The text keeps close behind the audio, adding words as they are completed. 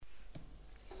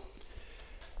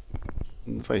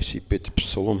25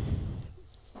 псалом.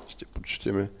 Ще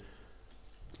прочетем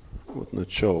от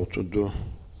началото до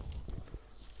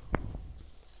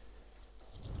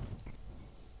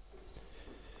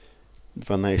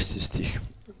 12 стих.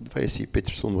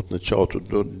 25 псалом от началото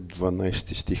до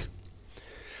 12 стих.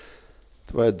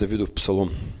 Това е Давидов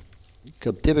псалом.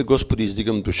 Към Тебе, Господи,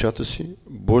 издигам душата си,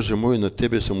 Боже мой, на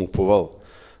Тебе съм уповал,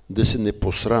 да се не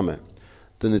посраме,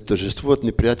 да не тържествуват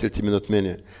неприятелите ми над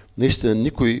мене. Наистина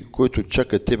никой, който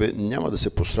чака Тебе, няма да се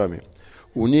посрами.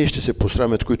 Уния ще се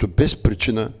посрамят, които без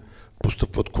причина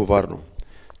постъпват коварно.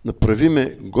 Направи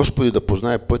ме, Господи, да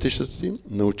познае пътищата Ти,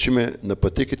 научи ме на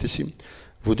пътеките си,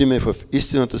 води ме в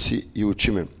истината си и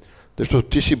учи ме. Защото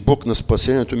Ти си Бог на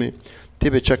спасението ми,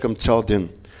 Тебе чакам цял ден.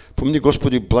 Помни,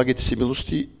 Господи, благите си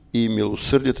милости и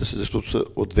милосърдията си, защото са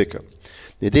от века.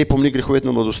 Не дей помни греховете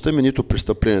на младостта ми, нито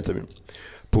престъпленията ми.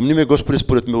 Помни ме, Господи,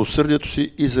 според милосърдието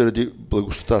си и заради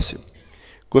благостта си.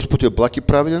 Господи е благ и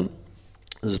праведен,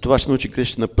 затова ще научи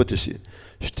грешните на пътя си.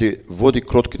 Ще води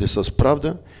кротките с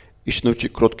правда и ще научи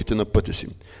кротките на пътя си.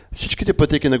 Всичките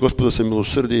пътеки на Господа са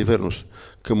милосърдие и верност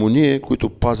към оние, които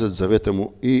пазят завета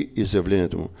му и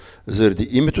изявлението му. Заради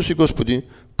името си, Господи,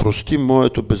 прости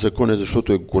моето беззаконие,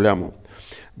 защото е голямо.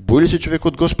 Бои ли се човек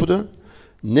от Господа?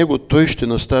 Него той ще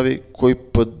настави кой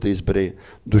път да избере.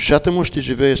 Душата му ще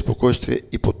живее спокойствие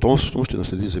и потомството му ще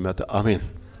наследи земята. Амин.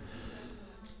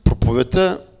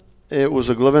 Проповедта е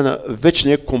озаглавена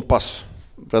Вечният компас.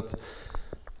 Брат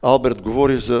Алберт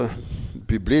говори за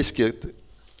библейският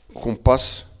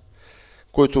компас,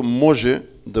 който може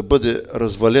да бъде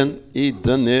развален и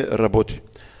да не работи.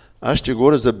 Аз ще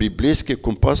говоря за библейския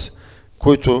компас,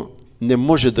 който не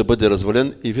може да бъде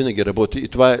развален и винаги работи. И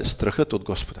това е страхът от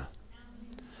Господа.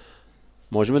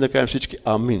 Можем да кажем всички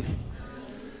амин.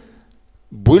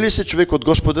 Бои ли се човек от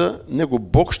Господа, него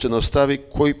Бог ще настави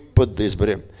кой път да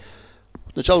избере.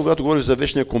 Отначало, когато говорих за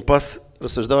вечния компас,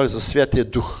 разсъждавах за Святия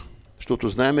Дух. Защото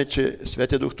знаем, че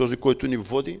Святия Дух, този, който ни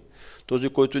води, този,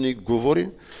 който ни говори,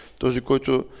 този,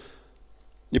 който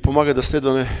ни помага да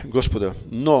следваме Господа.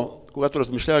 Но, когато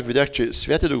размишлявах, видях, че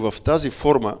Святия Дух в тази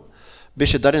форма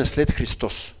беше даден след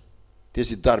Христос.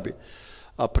 Тези дарби.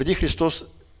 А преди Христос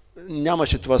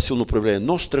нямаше това силно проявление.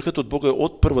 Но страхът от Бога е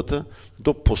от първата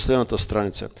до последната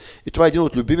страница. И това е един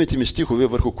от любимите ми стихове,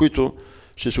 върху които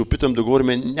ще се опитам да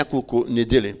говорим няколко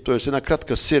недели. Тоест една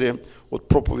кратка серия от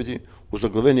проповеди,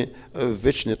 озаглавени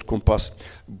Вечният компас.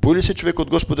 Бои ли се човек от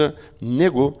Господа,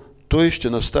 него той ще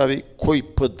настави кой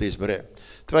път да избере.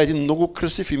 Това е един много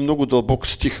красив и много дълбок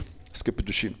стих, скъпи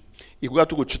души. И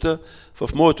когато го чета, в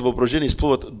моето въображение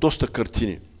изплуват доста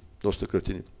картини.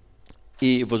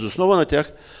 И въз основа на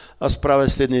тях аз правя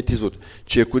следният извод,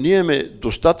 че ако ние имаме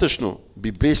достатъчно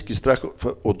библейски страх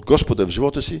от Господа в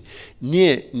живота си,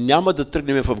 ние няма да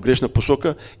тръгнем в грешна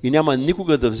посока и няма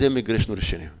никога да вземе грешно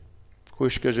решение. Кой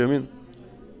ще каже амин?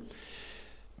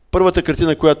 Първата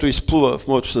картина, която изплува в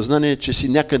моето съзнание, е, че си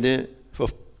някъде в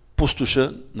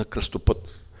пустоша на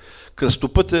кръстопът.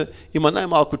 Кръстопът има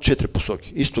най-малко 4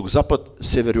 посоки. Изток, запад,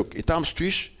 север, юг. И там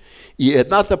стоиш и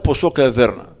едната посока е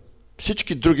верна.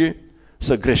 Всички други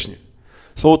са грешни.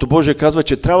 Словото Божие казва,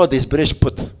 че трябва да избереш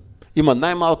път. Има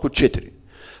най-малко 4.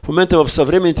 В момента в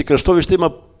съвременните кръстовища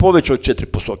има повече от 4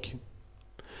 посоки.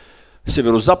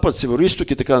 Северозапад,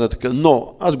 североизток и така нататък.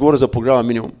 Но аз говоря за програма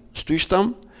минимум. Стоиш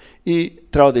там и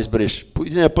трябва да избереш. По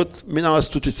единия път минават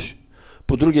стотици.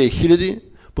 По другия хиляди,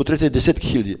 по третия десетки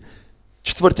хиляди.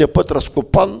 Четвъртия път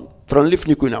разкопан, трънлив,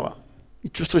 никой няма. И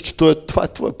чувстваш, че това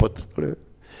е твой път.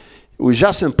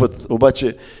 Ужасен път,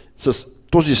 обаче с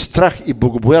този страх и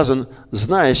богобоязън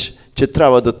знаеш, че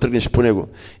трябва да тръгнеш по него.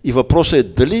 И въпросът е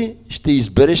дали ще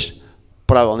избереш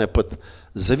правилния път.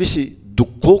 Зависи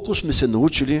доколко сме се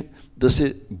научили да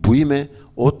се боиме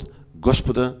от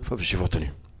Господа в живота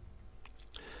ни.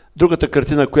 Другата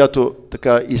картина, която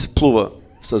така изплува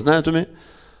в съзнанието ми,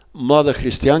 млада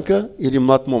християнка или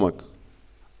млад момък.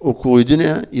 Около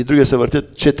единия и другия се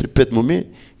въртят 4-5 моми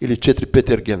или 4-5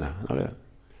 ергена.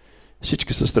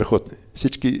 Всички са страхотни.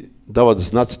 Всички дават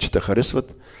знаци, че те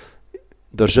харесват,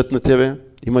 държат на тебе,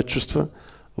 имат чувства,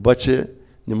 обаче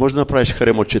не можеш да направиш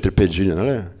харем от 4-5 жени,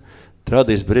 нали? Трябва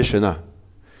да избереш една.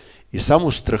 И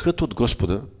само страхът от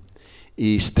Господа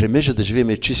и стремежа да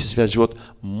живеем чист и свят живот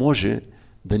може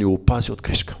да ни опази от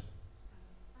грешка.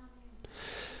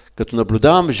 Като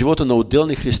наблюдавам живота на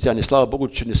отделни християни, слава Богу,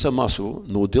 че не са масово,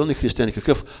 но отделни християни,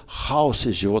 какъв хаос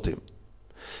е живота им.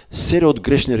 Серия от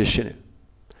грешни решения.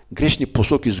 Грешни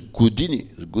посоки с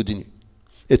години.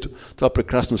 Ето, това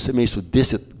прекрасно семейство,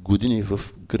 10 години в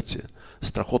Гърция.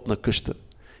 Страхотна къща.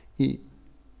 И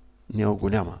него го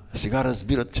няма. Сега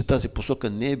разбират, че тази посока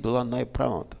не е била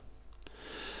най-правилната.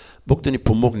 Бог да ни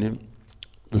помогне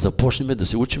да започнем да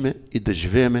се учиме и да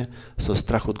живееме с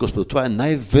страх от Господа. Това е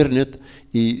най-верният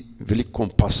и велик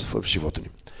компас в живота ни.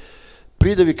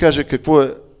 Преди да ви кажа какво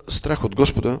е страх от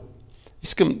Господа,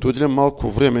 искам да отделя малко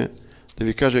време да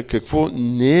ви кажа какво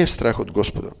не е страх от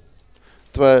Господа.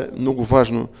 Това е много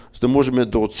важно, за да можем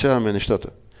да отсяваме нещата.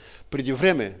 Преди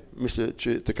време, мисля,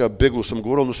 че така бегло съм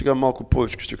говорил, но сега малко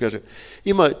повече ще кажа.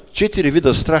 Има 4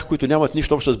 вида страх, които нямат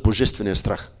нищо общо с божествения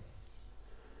страх.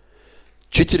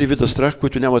 4 вида страх,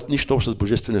 които нямат нищо общо с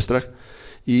божествения страх.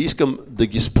 И искам да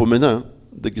ги спомена,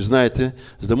 да ги знаете,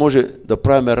 за да може да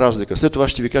правим разлика. След това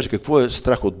ще ви кажа какво е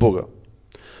страх от Бога.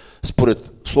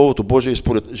 Според Словото Божие и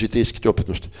според житейските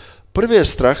опитности. Първият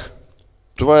страх,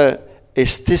 това е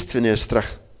естественият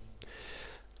страх,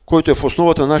 който е в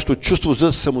основата на нашето чувство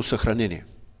за самосъхранение.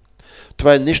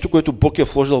 Това е нещо, което Бог е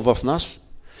вложил в нас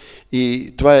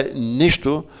и това е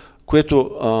нещо,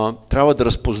 което трябва да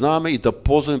разпознаваме и да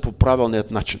ползваме по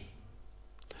правилният начин.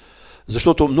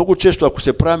 Защото много често, ако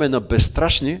се правиме на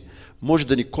безстрашни, може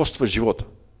да ни коства живота.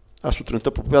 Аз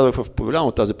сутринта проповядах в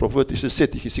повелявам тази проповед и се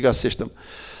сетих и сега сещам.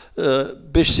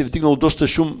 Беше се вдигнал доста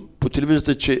шум по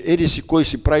телевизията, че еди си кой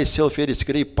си прави селфи, еди си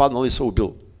къде и паднал и се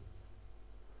убил.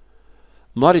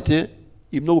 Младите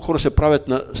и много хора се правят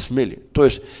на смели, т.е.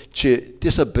 че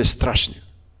те са безстрашни.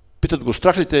 Питат го,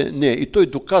 страх ли те? Не. И той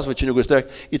доказва, че не го е страх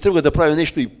и тръгва да прави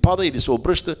нещо и пада, или се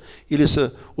обръща, или се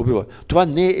убива. Това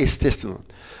не е естествено.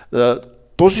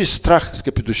 Този страх,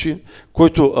 скъпи души,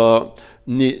 който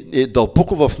е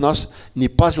дълбоко в нас, ни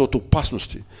пази от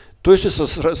опасности. Той се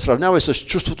сравнява и с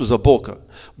чувството за болка.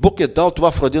 Бог е дал това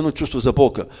вродено чувство за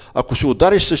болка. Ако се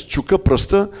удариш с чука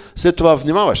пръста, след това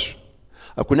внимаваш.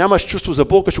 Ако нямаш чувство за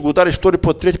болка, ще го удариш втори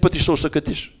път, трети път и ще се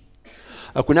усъкатиш.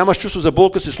 Ако нямаш чувство за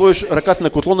болка, си сложиш ръката на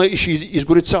котлона и ще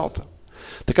изгори цялата.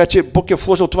 Така че Бог е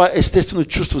вложил това естествено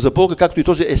чувство за болка, както и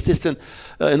този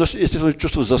едно естествено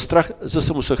чувство за страх, за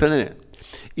самосъхранение.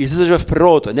 Излизаш в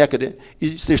природата някъде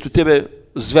и срещу тебе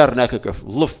звяр някакъв,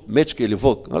 лъв, мечка или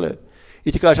вълк. Нали?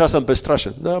 И ти кажеш, аз съм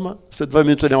безстрашен. Да, ама след 2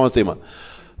 минути няма да има.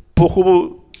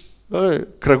 По-хубаво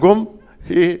кръгом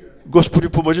и Господи,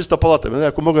 помажи стъпалата.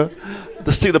 Ако мога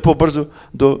да стигна по-бързо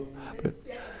до...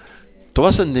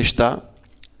 Това са неща,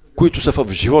 които са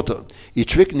в живота. И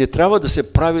човек не трябва да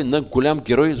се прави на голям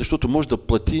герой, защото може да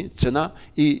плати цена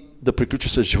и да приключи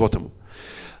с живота му.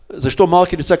 Защо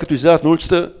малки деца, като излязат на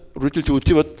улицата, родителите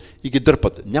отиват и ги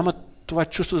дърпат? Нямат това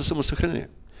чувство за самосъхранение.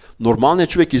 Нормалният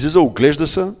човек излиза, оглежда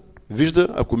се, вижда,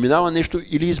 ако минава нещо,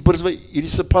 или избързва, или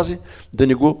се пази, да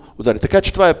не го удари. Така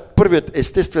че това е първият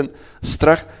естествен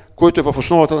страх, който е в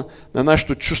основата на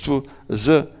нашето чувство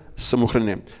за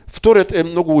самохранение. Вторият е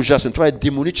много ужасен. Това е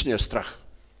демоничният страх.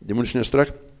 Демоничният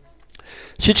страх.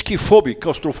 Всички фобии,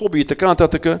 клаустрофобии и така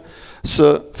нататък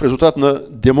са в резултат на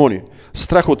демони.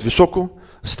 Страх от високо,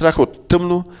 страх от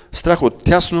тъмно, страх от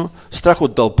тясно, страх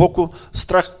от дълбоко,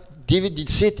 страх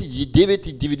 99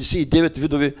 и 99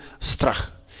 видове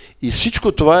страх. И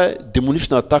всичко това е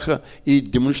демонична атака и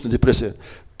демонична депресия.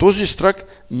 Този страх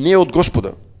не е от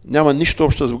Господа. Няма нищо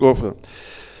общо с Господа.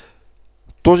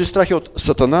 Този страх е от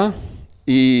Сатана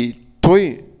и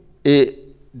той е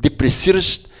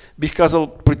депресиращ, бих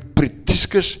казал,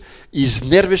 притискаш,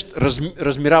 изнервящ,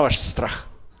 размираващ страх.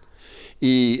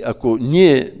 И ако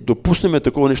ние допуснем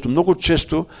такова нещо, много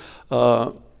често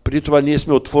преди това ние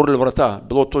сме отворили врата.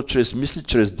 Било то чрез мисли,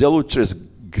 чрез дело, чрез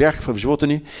грях в живота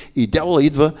ни и дявола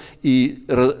идва и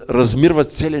размирва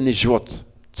целия ни живот.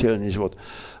 Целият ни живот.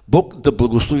 Бог да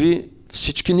благослови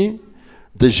всички ни,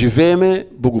 да живееме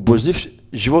богобозлив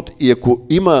живот и ако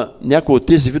има някой от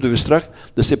тези видови страх,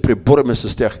 да се пребораме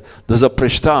с тях, да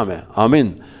запрещаваме.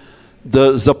 Амин.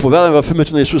 Да заповядаме в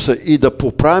името на Исуса и да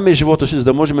поправяме живота си, за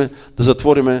да можем да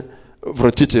затвориме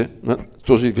вратите на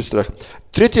този вид страх.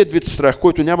 Третият вид страх,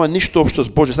 който няма нищо общо с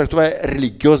Божия страх, това е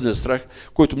религиозният страх,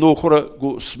 който много хора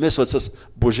го смесват с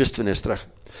божествения страх.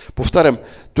 Повтарям,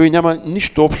 той няма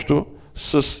нищо общо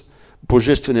с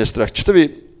божествения страх. Чета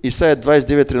ви Исаия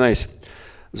 29:13.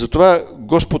 Затова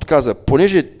Господ каза,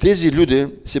 понеже тези люди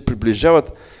се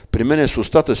приближават при мене с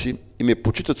устата си и ме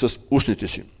почитат с устните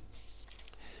си,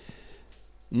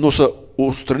 но са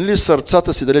отстранили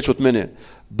сърцата си далеч от мене.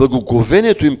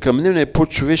 Благоговението им към мене е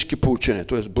по-човешки поучение.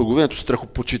 Т.е. благоговението,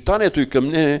 страхопочитанието им към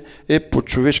мене е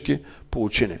по-човешки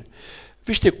поучение.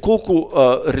 Вижте колко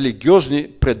религиозни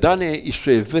предания и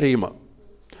суеверия има.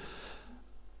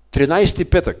 13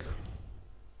 петък.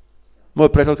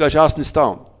 Моят приятел каже, аз не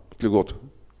ставам от леглото.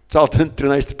 Цял ден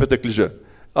 13 петък лежа.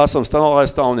 Аз съм станал, а е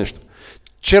станал нещо.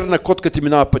 Черна котка ти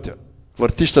минава пътя.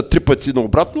 Въртиш 3 пъти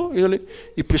наобратно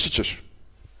и пресичаш.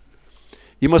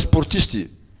 Има спортисти.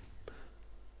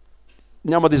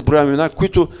 няма да изброявам имена,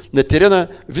 които на терена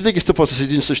винаги стъпват с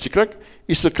един същи крак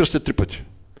и се кръстят 3 пъти.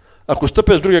 Ако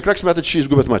стъпят с другия крак, смятат, че ще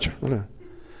изгубят мача.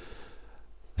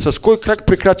 С кой крак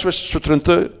прекрачваш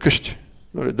сутринта къщи?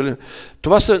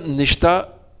 Това са неща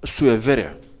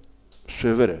суеверия.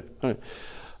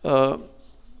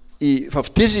 И в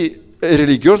тези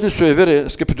религиозни суеверия,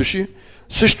 скъпи души,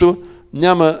 също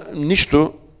няма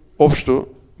нищо общо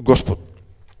Господ.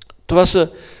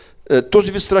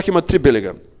 Този вид страх има 3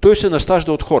 белега. Той се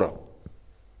насажда от хора.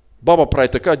 Баба прави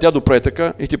така, дядо прави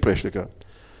така и ти правиш така.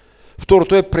 Второ,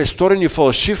 той е престорен и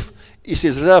фалшив и се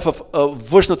изразява в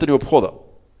външната ни обхода.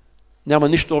 Няма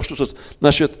нищо общо с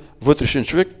нашият вътрешен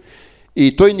човек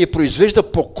и той не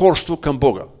произвежда покорство към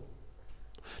Бога.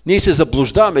 Ние се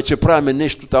заблуждаваме, че правиме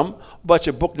нещо там,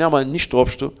 обаче Бог няма нищо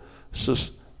общо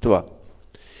с това.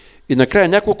 И накрая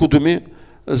няколко думи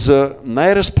за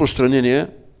най-разпространения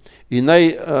и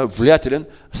най-влиятелен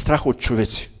страх от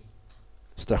човеци.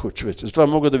 Страх от човеци. Затова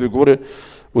мога да ви говоря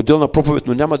отделна проповед,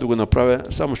 но няма да го направя,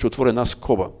 само ще отворя една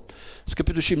скоба.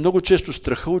 Скъпи души, много често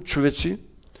страха от човеци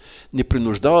ни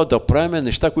принуждава да правим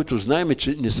неща, които знаем,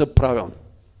 че не са правилни.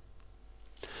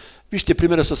 Вижте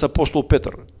примера с апостол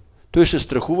Петър. Той се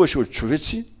страхуваше от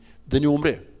човеци да не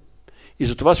умре. И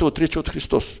затова се отрича от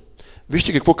Христос.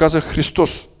 Вижте какво каза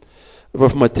Христос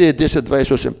в Матея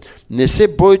 10:28. Не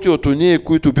се бойте от ония,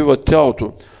 които убиват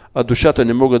тялото, а душата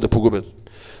не могат да погубят.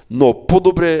 Но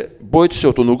по-добре бойте се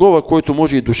от оногова, който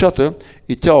може и душата,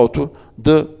 и тялото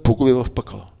да погуби в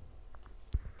пъкъла.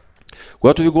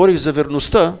 Когато ви говорих за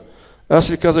верността, аз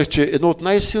ви казах, че едно от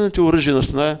най-силните оръжия на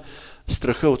Сатана е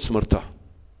страха от смъртта.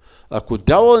 Ако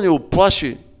дявола не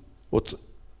оплаши от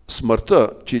смъртта,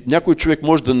 че някой човек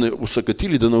може да не усъкати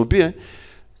или да не убие,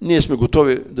 ние сме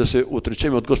готови да се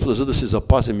отречем от Господа, за да се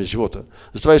запазим живота.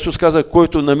 Затова Исус каза,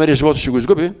 който намери живота, ще го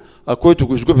изгуби, а който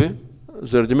го изгуби,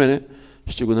 заради мене,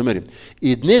 ще го намерим.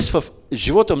 И днес в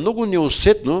живота много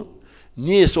неусетно,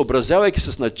 ние съобразявайки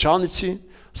с началници,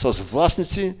 с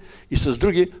властници и с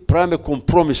други, правиме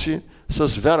компромиси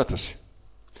с вярата си.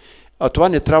 А това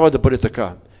не трябва да бъде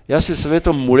така. И аз ви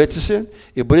съветвам, молете се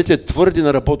и бъдете твърди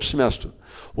на работното си място.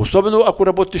 Особено ако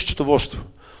работите в счетоводство.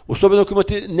 Особено ако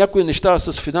имате някои неща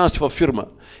с финанси във фирма.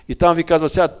 И там ви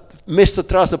казват, сега месеца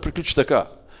трябва да се приключи така.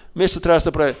 Месеца трябва да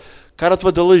се прави.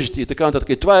 Карат да лъжите и така нататък.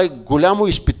 И това е голямо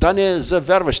изпитание за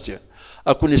вярващия.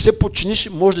 Ако не се подчиниш,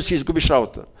 може да си изгубиш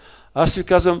работа. Аз ви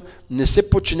казвам, не се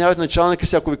подчинявайте началника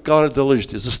си, ако ви карат да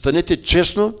лъжите. Застанете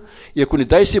честно и ако не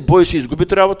дай се бой си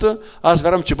изгубите работа, аз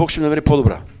вярвам, че Бог ще намери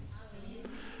по-добра.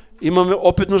 Имаме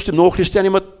опитности, много християни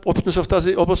имат опитност в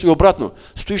тази област и обратно.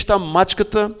 Стоиш там,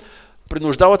 мачката,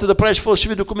 принуждавате да правиш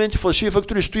фалшиви документи, фалшиви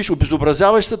фактури, стоиш,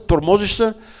 обезобразяваш се, тормозиш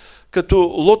се, като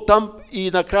лот там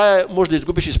и накрая може да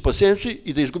изгубиш и спасението си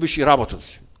и да изгубиш и работата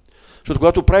си. Защото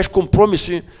когато правиш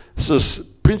компромиси с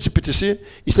принципите си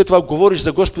и след това говориш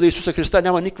за Господа Исуса Христа,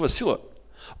 няма никаква сила.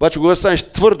 Обаче когато станеш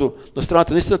твърдо на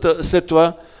страната на истината, след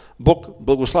това Бог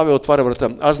благославя и отваря врата.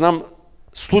 Аз знам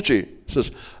случаи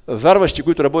с вярващи,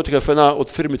 които работиха в една от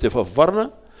фирмите в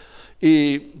Варна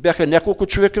и бяха няколко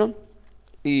човека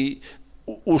и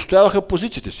устояваха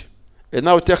позициите си.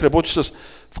 Една от тях работи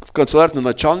в канцеларията на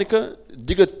началника,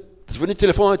 звъни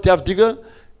телефона, тя вдига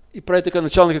и прави така,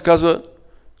 началника казва,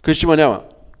 кажи, че няма.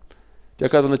 Тя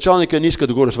казва, началника не иска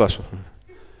да говори с вас.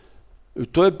 И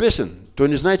той е бесен, той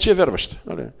не знае, че е вярващ.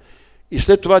 Нали? И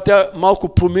след това тя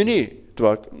малко промени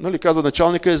това. Нали? Казва,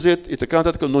 началника е зает и така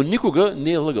нататък, но никога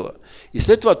не е лъгала. И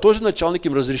след това този началник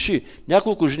им разреши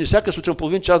няколко жени, всяка сутрин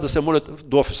половин час да се молят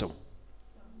до офиса му.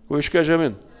 Кой ще каже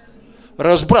амин?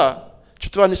 Разбра,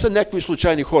 че това не са някакви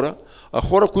случайни хора, а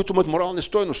хора, които имат морални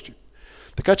стойности.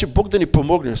 Така че Бог да ни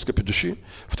помогне, скъпи души,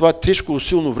 в това тежко,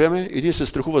 силно време. Един се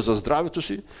страхува за здравето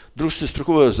си, друг се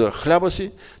страхува за хляба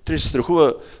си, трети се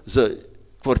страхува за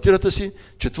квартирата си,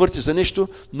 четвърти за нещо,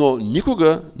 но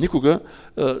никога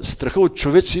страха от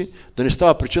човеци да не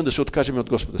става причина да се откажем от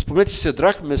Господа. Спомнете си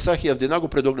Седрах, Месах и Авденаго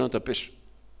пред огнената пещ.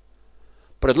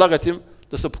 Предлагат им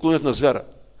да се поклонят на звяра.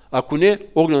 Ако не,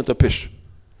 огнената пещ.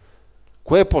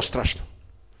 Кое е по-страшно?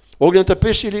 Огнената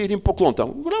пещ или един поклон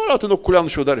там? Голяма работа, едно коляно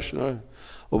ще удариш.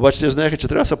 Обаче те знаеха, че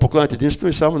трябва да се поклонят единствено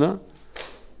и само на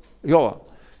Йова.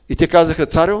 И те казаха,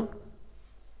 царю,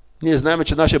 ние знаем,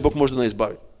 че нашия Бог може да ни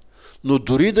избави. Но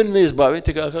дори да ни избави,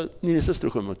 те казаха, ние не се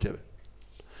страхуваме от тебе.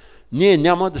 Ние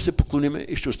няма да се поклониме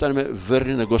и ще останем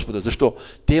верни на Господа. Защо?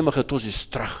 Те имаха този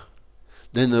страх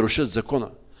да не нарушат закона,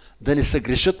 да не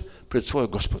съгрешат пред своя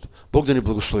Господ. Бог да ни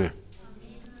благослови.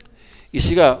 И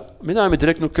сега минаваме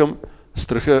директно към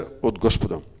страха от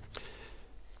Господа.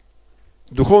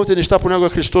 Духовните неща понякога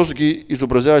Христос ги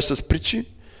изобразяваше с притчи,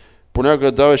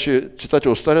 понякога даваше цитати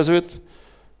от Стария Завет,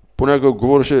 понякога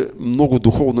говореше много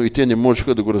духовно и те не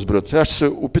можеха да го разберат. Сега ще се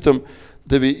опитам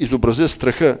да ви изобразя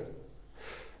страха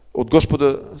от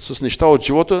Господа с неща от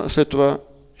живота, след това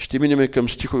ще минем към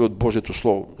стихове от Божието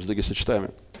Слово, за да ги съчетаем.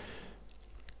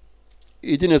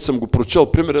 Единият съм го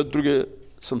прочел примера, другия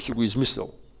съм си го измислил.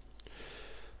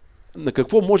 На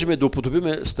какво можем да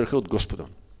уподобиме страха от Господа?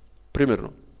 Примерно,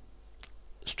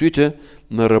 стоите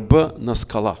на ръба на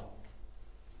скала.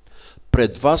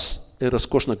 Пред вас е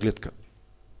разкошна гледка.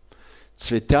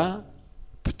 Цветя,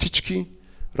 птички,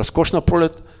 разкошна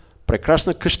пролет,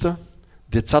 прекрасна къща,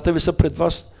 децата ви са пред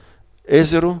вас,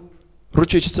 езеро,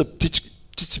 ручейчица,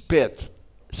 птици пеят.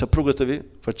 Съпругата ви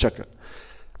чака.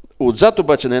 Отзад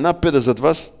обаче на една педа зад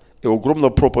вас е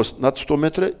огромна пропаст над 100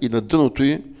 метра и на дъното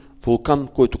й вулкан,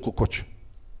 който клокоче.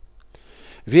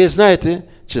 Вие знаете,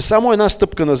 че само една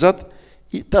стъпка назад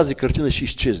и тази картина ще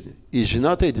изчезне. И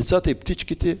жената, и децата, и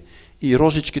птичките, и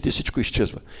розичките, всичко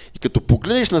изчезва. И като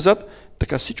погледнеш назад,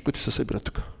 така всичко ти се събира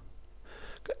тук.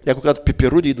 Някой казват,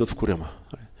 пеперуди идват в корема.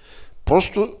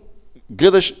 Просто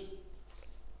гледаш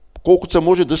колкото се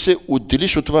може да се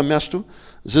отделиш от това място,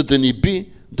 за да не би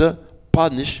да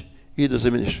паднеш и да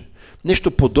заминеш.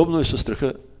 Нещо подобно е със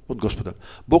страха от Господа.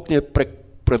 Бог ни е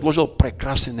предложил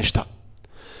прекрасни неща.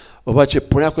 Обаче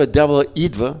понякога дявола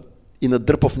идва и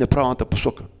надърпа в неправилната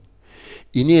посока.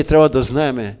 И ние трябва да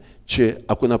знаем, че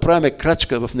ако направим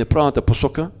крачка в неправилната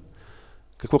посока,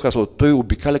 какво казва? Той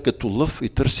обикаля като лъв и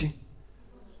търси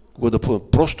кого да плъне.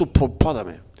 Просто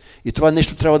пропадаме. И това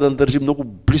нещо трябва да държи много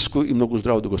близко и много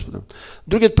здраво до Господа.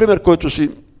 Другият пример, който си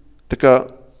така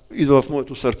идва в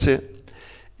моето сърце,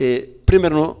 е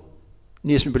примерно,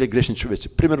 ние сме били грешни човеци.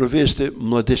 Примерно, вие сте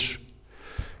младеж,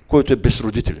 който е без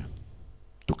родители.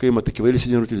 Тук има такива, или си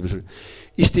един родители без родители.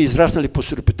 И сте израснали по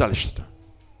сиропиталищата.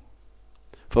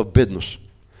 В бедност.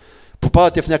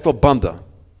 Попадате в някаква банда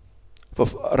в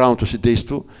раното си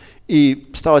действо и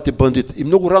ставате бандит. И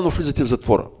много рано влизате в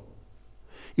затвора.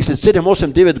 И след 7,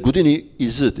 8, 9 години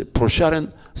излизате.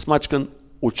 Прошарен, смачкан,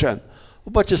 отчаян.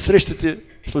 Обаче срещате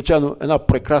случайно една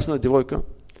прекрасна девойка,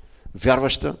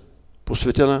 вярваща,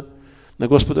 посветена на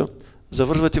Господа.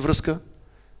 Завързвате връзка,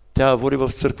 тя води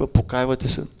в църква, покаивате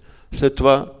се. След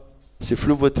това се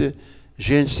влюбвате,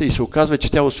 жените се и се оказва,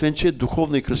 че тя освен, че е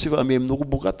духовна и красива, ами е много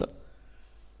богата.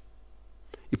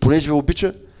 И понеже ви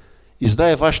обича и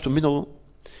знае вашето минало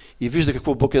и вижда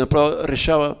какво Бог е направил,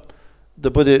 решава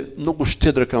да бъде много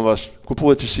щедра към вас.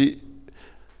 Купувате си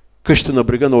къща на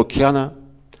брега на океана,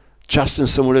 частен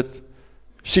самолет,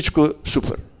 всичко е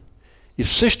супер. И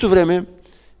в същото време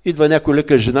идва някой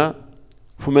лека жена,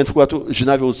 в момент, когато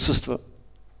жена ви отсъства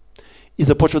и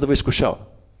започва да ви изкушава.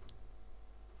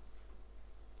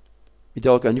 И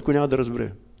дяволът казва, никой няма да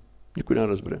разбере. Никой няма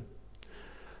да разбере.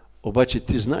 Обаче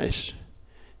ти знаеш,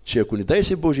 че ако не дай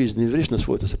се Божие изневериш на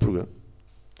своята съпруга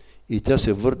и тя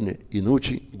се върне и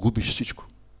научи, губиш всичко.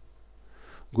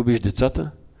 Губиш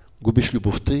децата, губиш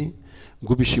любовта й,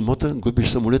 губиш имота, губиш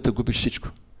самолета, губиш всичко.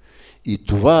 И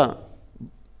това,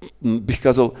 бих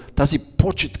казал, тази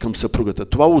почет към съпругата,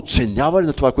 това оценяване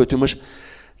на това, което имаш,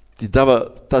 ти дава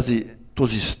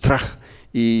този страх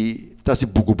и тази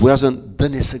богобоязън да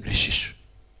не съгрешиш,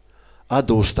 а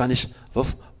да останеш в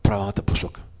правилната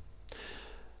посока.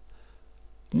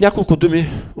 Няколко думи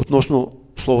относно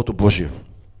Словото Божие.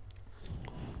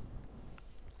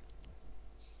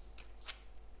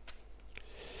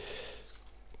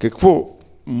 Какво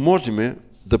можем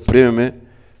да приемем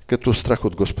като страх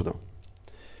от Господа?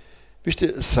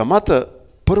 Вижте, самата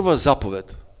първа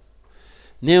заповед,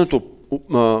 нейното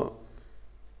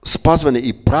спазване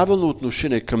и правилно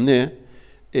отношение към нея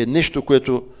е нещо,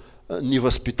 което ни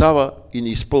възпитава и ни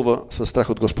изпълва със страх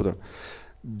от Господа.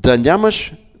 Да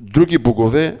нямаш други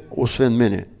богове, освен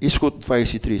мене. Изход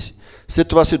 20-30. След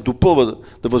това се допълва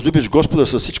да възлюбиш Господа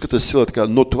с всичката сила, така,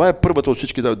 но това е първата от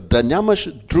всички. Да нямаш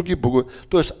други богове,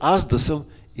 т.е. аз да съм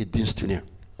единствения.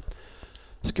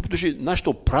 Скъпи души,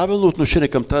 нашето правилно отношение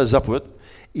към тази заповед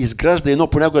изгражда едно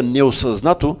понякога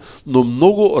неосъзнато, но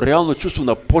много реално чувство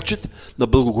на почет, на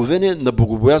благоговение, на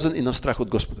богобоязън и на страх от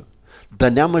Господа.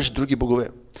 Да нямаш други богове.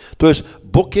 Тоест,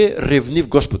 Бог е ревнив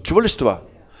Господ. Чува ли с това?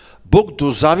 Бог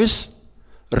до завист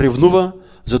ревнува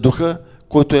за духа,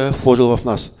 който е вложил в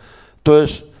нас.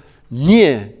 Тоест,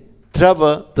 ние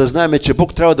трябва да знаем, че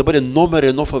Бог трябва да бъде номер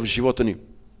едно в живота ни.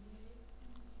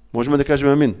 Можем да кажем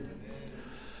амин.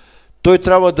 Той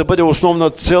трябва да бъде основна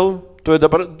цел, той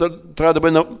трябва да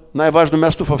бъде на най-важно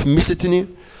място в мислите ни,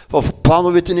 в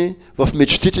плановете ни, в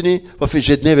мечтите ни, в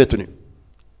ежедневието ни.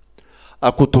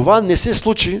 Ако това не се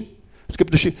случи,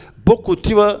 скъпи души, Бог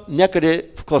отива някъде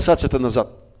в класацията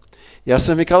назад. И аз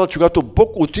съм ви казал, че когато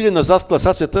Бог отиде назад в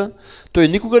класацията, той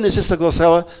никога не се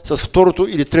съгласява с второто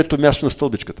или трето място на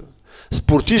стълбичката.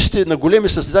 Спортистите на големи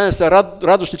състезания са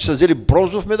радостни, че са взели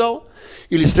бронзов медал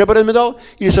или сребърен медал,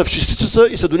 или са в шестицата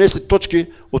и са донесли точки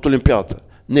от Олимпиадата.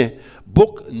 Не.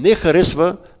 Бог не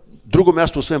харесва друго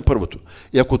място, освен първото.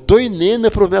 И ако той не е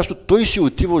на първо място, той си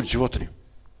отива от живота ни.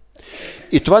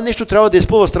 И това нещо трябва да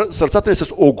изпълва сърцата ни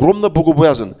с огромна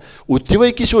богобоязън.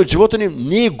 Отивайки си от живота ни,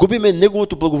 ние губиме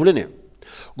неговото благоволение.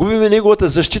 Губиме неговата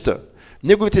защита,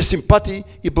 неговите симпатии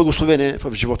и благословение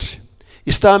в живота си.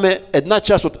 И ставаме една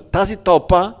част от тази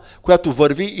тълпа, която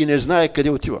върви и не знае къде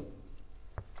отива.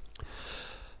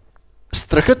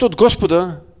 Страхът от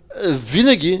Господа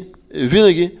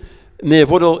винаги ме е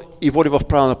водил и води в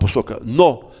правилна посока.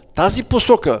 Но тази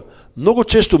посока много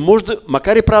често,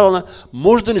 макар и правилна,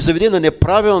 може да ни заведе на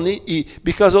неправилни и,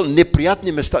 бих казал,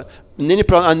 неприятни места. Не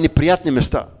неправилни, а неприятни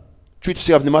места. Чуйте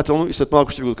сега внимателно и след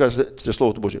малко ще ви го кажа чрез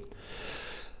Словото Божие.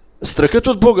 Страхът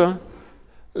от Бога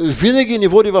винаги ни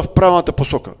води в правилната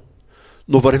посока.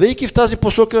 Но вървейки в тази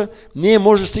посока, ние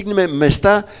може да стигнем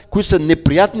места, които са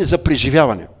неприятни за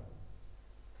преживяване.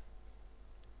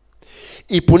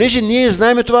 И понеже ние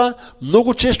знаем това,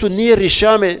 много често ние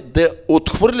решаваме да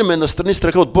отхвърлиме настрани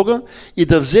страха от Бога и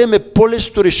да вземем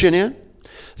по-лесното решение,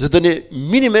 за да не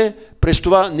минеме през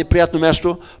това неприятно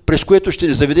място, през което ще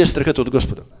ни заведе страхът от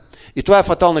Господа. И това е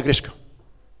фатална грешка.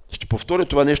 Ще повторя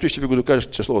това нещо и ще ви го докажа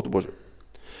чрез Словото Божие.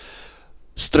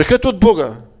 Страхът от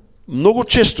Бога много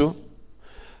често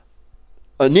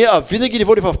винаги ни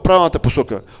води в правилната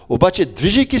посока. Обаче,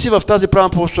 движейки се в тази правилна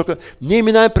посока, ние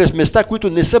минаваме през места, които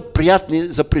не са приятни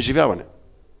за преживяване.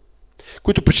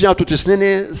 Които причиняват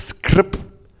отеснение, скръб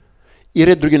и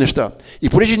ред други неща. И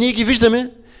понеже ние ги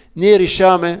виждаме, ние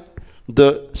решаваме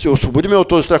да се освободиме от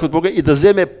този страх от Бога и да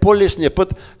вземе по-лесния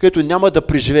път, където няма да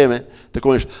преживееме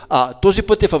такова нещо. А този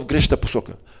път е в грешната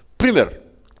посока. Пример.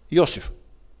 Йосиф.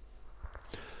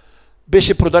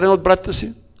 Беше продаден от братята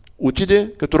си,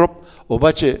 отиде като роб,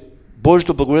 обаче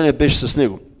Божието благоволение беше с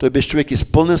него. Той беше човек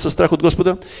изпълнен със страх от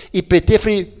Господа и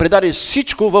Петефри предаде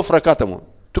всичко в ръката му.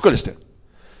 Тук ли сте?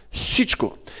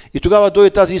 Всичко. И тогава дойде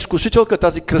тази изкусителка,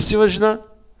 тази красива жена,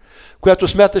 която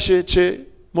смяташе, че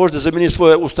може да замени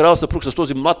своя остарял съпруг с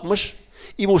този млад мъж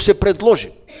и му се предложи.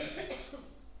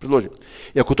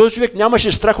 И ако този човек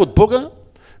нямаше страх от Бога,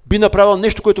 би направил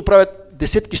нещо, което правят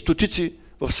десетки, стотици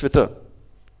в света.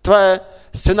 Това е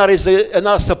сценарий за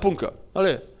една сапунка.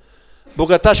 Нали?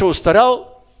 Богаташ е остарял,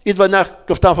 идва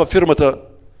някакъв там във фирмата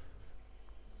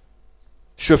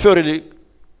шофьор или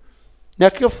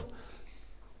някакъв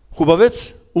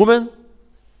хубавец, умен,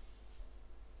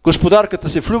 господарката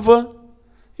се влюбва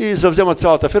и завзема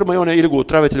цялата фирма и он или го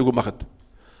отравят, или го махат.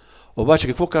 Обаче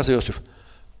какво каза Йосиф?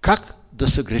 Как да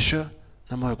се греша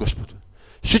на моя Господ?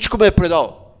 Всичко ме е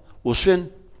предал, освен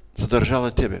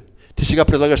задържава тебе. Ти сега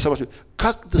предлагаш само си.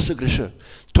 Как да се греша?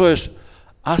 Тоест,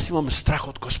 аз имам страх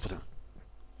от Господа.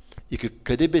 И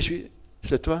къде беше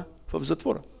след това? В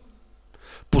затвора.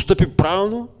 Постъпи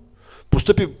правилно,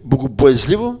 постъпи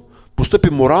богобоязливо, постъпи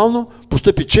морално,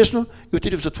 постъпи честно и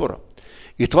отиде в затвора.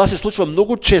 И това се случва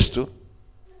много често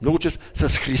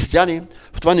с християни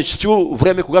в това нечестиво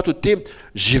време, когато те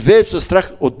живеят със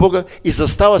страх от Бога и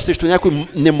застават срещу някои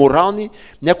неморални,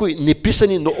 някои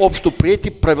неписани, но общо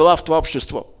приети правила в това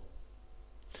общество.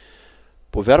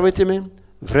 Повярвайте ми,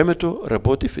 времето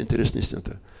работи в интерес на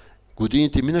истината.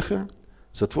 Годините минаха,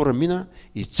 затвора мина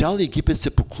и цял Египет се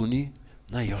поклони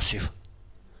на Йосиф.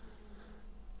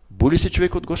 Боли се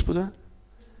човек от Господа?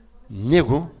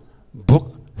 Него Бог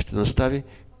ще настави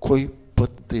кой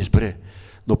път да избере.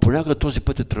 Но понякога този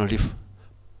път е трънлив.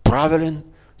 Правилен,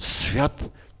 свят,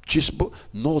 чист,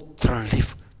 но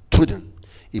трънлив, труден.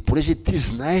 И понеже ти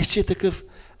знаеш, че е такъв,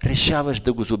 решаваш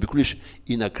да го заобиколиш.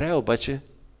 И накрая обаче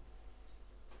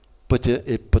пътя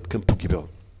е път към погибел.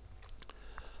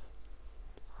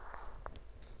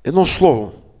 Едно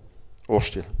слово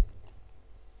още,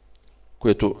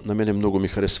 което на мене много ми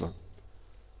харесва.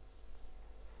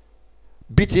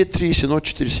 Битие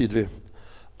 31:42.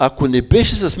 Ако не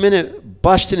беше с мене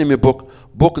бащиня ми Бог,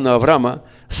 Бог на Авраама,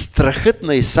 страхът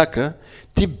на Исака,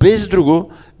 ти без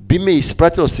друго би ме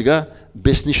изпратил сега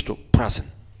без нищо, празен.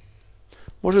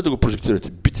 Може да го прожектирате.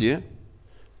 Битие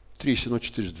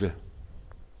 31:42.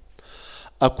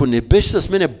 Ако не беше с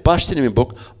мене бащиня ми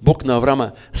Бог, Бог на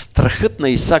Авраама, страхът на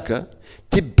Исака,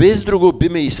 ти без друго би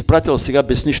ме изпратил сега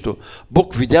без нищо.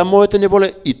 Бог видя моята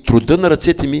неволя и труда на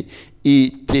ръцете ми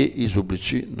и те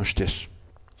изобличи нощес.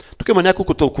 Тук има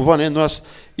няколко тълкования, но аз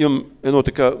имам едно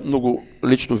така много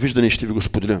лично виждане и ще ви го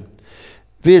споделя.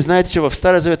 Вие знаете, че в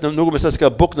Стария Завет на много места се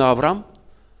казва Бог на Авраам,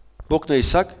 Бог на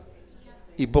Исак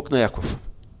и Бог на Яков.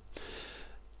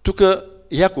 Тук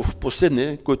Яков,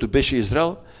 последния, който беше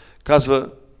Израел, казва: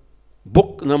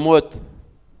 Бог на моят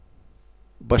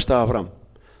баща Аврам.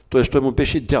 Тоест той му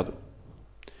беше дядо.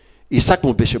 Исак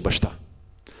му беше баща.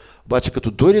 Обаче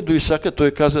като дойде до Исака,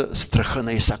 той каза: страха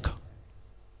на Исака.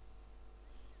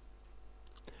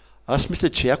 Аз мисля,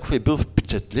 че Яков е бил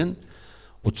впечатлен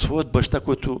от своят баща,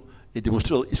 който е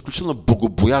демонстрирал изключително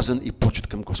богобоязен и почет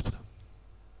към Господа.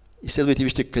 И следвайте,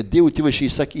 вижте, къде отиваше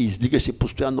Исак и издигаше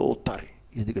постоянно олтари.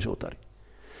 Издигаше олтари.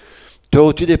 Той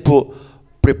отиде по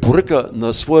препоръка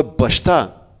на своя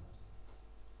баща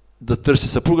да търси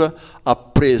съпруга, а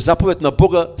през заповед на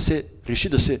Бога се реши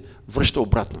да се връща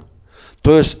обратно.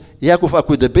 Тоест, Яков,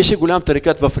 ако и да беше голям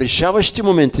тарикат, в решаващите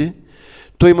моменти,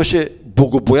 той имаше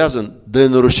богобоязен да не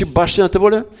наруши бащината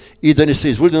воля и да не се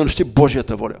изволи да наруши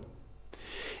Божията воля.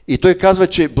 И той казва,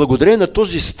 че благодарение на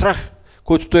този страх,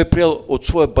 който той е приел от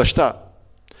своя баща,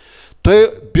 той е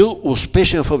бил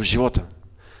успешен в живота.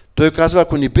 Той казва,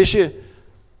 ако не беше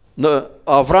на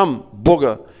Аврам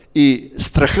Бога и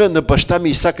страха на баща ми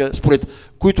Исака, според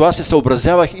които аз се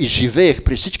съобразявах и живеех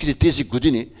през всичките тези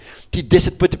години, ти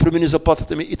 10 пъти промени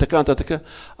заплатата ми и така нататък,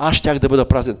 аз щях да бъда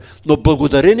празен. Но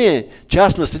благодарение, че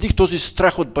аз наследих този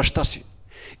страх от баща си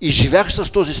и живях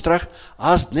с този страх,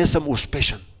 аз днес съм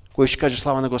успешен. Кой ще каже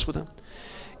слава на Господа?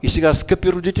 И сега,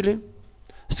 скъпи родители,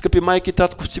 скъпи майки,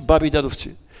 татковци, баби и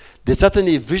дядовци, децата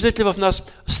ни виждат ли в нас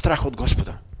страх от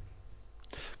Господа?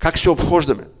 Как се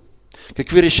обхождаме?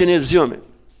 Какви решения взимаме?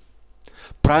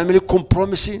 Правим ли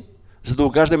компромиси, за да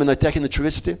угаждаме на тях и на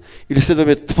човеците, или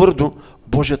следваме твърдо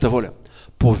Божията воля?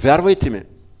 Повярвайте ми,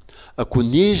 ако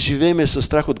ние живееме със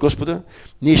страх от Господа,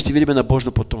 ние ще видим на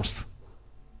Божно потомство.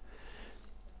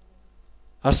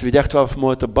 Аз видях това в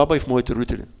моята баба и в моите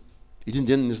родители. Един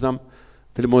ден, не знам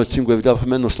дали моят син го е видял в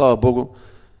мен, но слава Богу,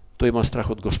 той има страх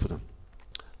от Господа.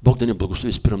 Бог да ни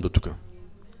благослови, спирам до тук.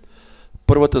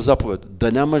 Първата заповед,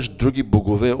 да нямаш други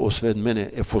богове освен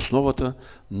мене, е в основата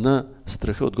на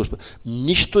страха от Господа.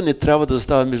 Нищо не трябва да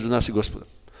застава между нас и Господа.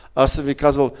 Аз съм ви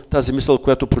казвал тази мисъл,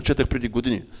 която прочетах преди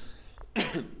години.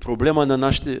 Проблема на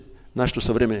нашето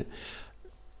съвремене.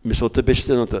 Мисълта беше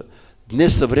следната.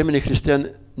 Днес съвременен християн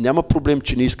няма проблем,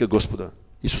 че не иска Господа.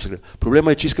 Исус Христос.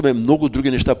 Проблема е, че искаме много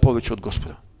други неща повече от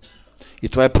Господа. И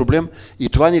това е проблем. И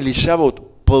това ни лишава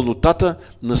от пълнотата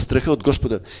на страха от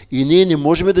Господа. И ние не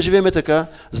можем да живеем така,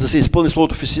 за да се изпълни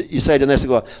словото в Исаия 11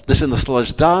 глава. Да се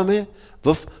наслаждаваме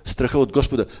в страха от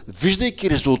Господа, виждайки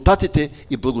резултатите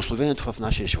и благословението в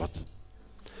нашия живот.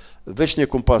 Вечният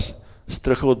компас,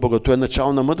 страха от Бога, той е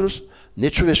начало на мъдрост, не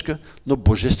човешка, но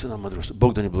божествена мъдрост.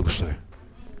 Бог да ни благослови.